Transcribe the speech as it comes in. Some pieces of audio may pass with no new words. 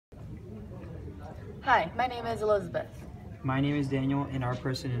Hi, my name is Elizabeth. My name is Daniel, and our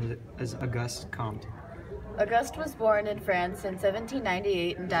person is Auguste Comte. Auguste was born in France in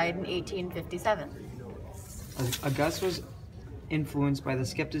 1798 and died in 1857. Auguste was influenced by the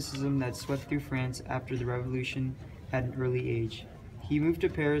skepticism that swept through France after the Revolution at an early age. He moved to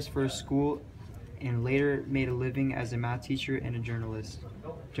Paris for school and later made a living as a math teacher and a journalist.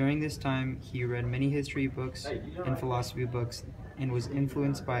 During this time, he read many history books and philosophy books and was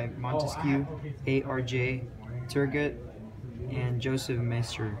influenced by Montesquieu, A.R.J. Turgot, and Joseph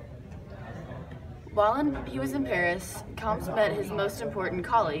Maistre. While he was in Paris, Comte met his most important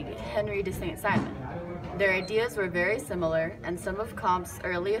colleague, Henry de Saint-Simon. Their ideas were very similar, and some of Comte's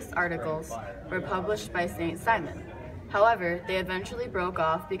earliest articles were published by Saint-Simon. However, they eventually broke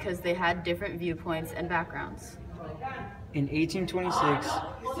off because they had different viewpoints and backgrounds. In 1826,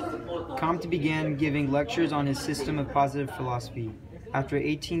 Comte began giving lectures on his system of positive philosophy. After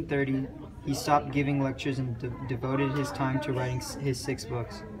 1830, he stopped giving lectures and devoted his time to writing his 6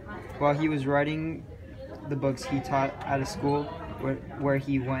 books. While he was writing the books, he taught at a school where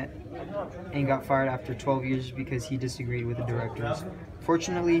he went and got fired after 12 years because he disagreed with the directors.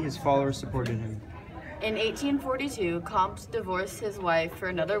 Fortunately, his followers supported him. In 1842, Comte divorced his wife for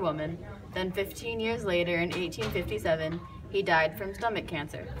another woman. Then 15 years later, in 1857, he died from stomach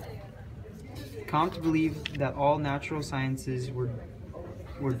cancer. Comte believed that all natural sciences were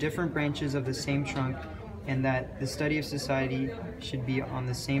different branches of the same trunk, and that the study of society should be on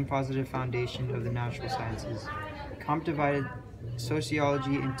the same positive foundation of the natural sciences. Comte divided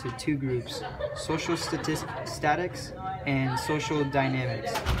sociology into 2 groups, social statics and social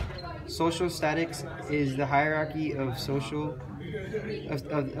dynamics. Social statics is the hierarchy of society.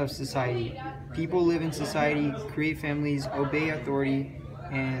 People live in society, create families, obey authority,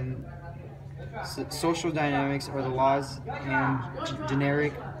 and social dynamics are the laws and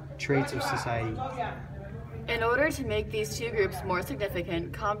generic traits of society. In order to make these 2 groups more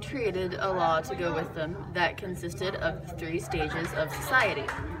significant, Comte created a law to go with them that consisted of the 3 stages of society.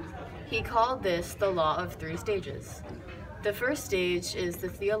 He called this the law of 3 stages. The first stage is the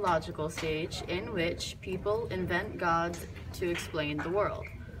theological stage, in which people invent gods to explain the world.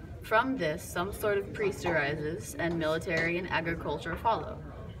 From this, some sort of priest arises, and military and agriculture follow.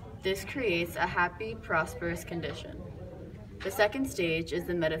 This creates a happy, prosperous condition. The second stage is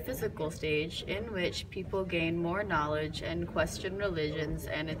the metaphysical stage, in which people gain more knowledge and question religions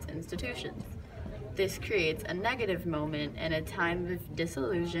and its institutions. This creates a negative moment and a time of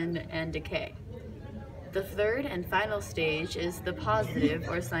disillusion and decay. The third and final stage is the positive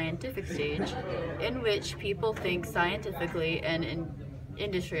or scientific stage, in which people think scientifically and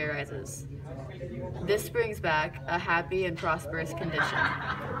industry arises. This brings back a happy and prosperous condition.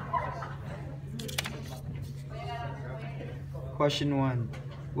 Question 1.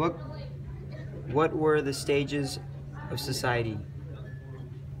 What were the stages of society?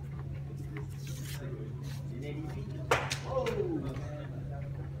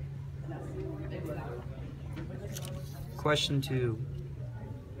 Question 2.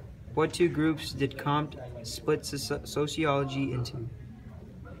 What 2 groups did Comte split sociology into?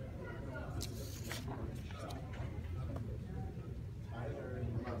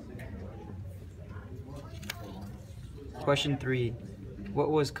 Question 3. What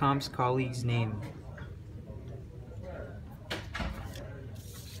was Comte's colleague's name?